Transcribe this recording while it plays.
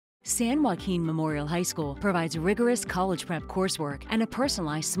San Joaquin Memorial High School provides rigorous college prep coursework and a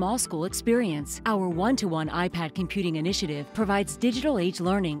personalized small school experience. Our one-to-one iPad computing initiative provides digital age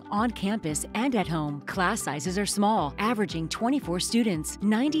learning on campus and at home. Class sizes are small, averaging 24 students.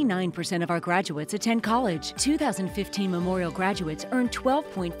 99% of our graduates attend college. 2015 Memorial graduates earned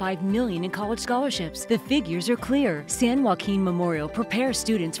 $12.5 million in college scholarships. The figures are clear. San Joaquin Memorial prepares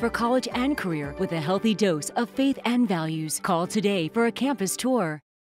students for college and career with a healthy dose of faith and values. Call today for a campus tour.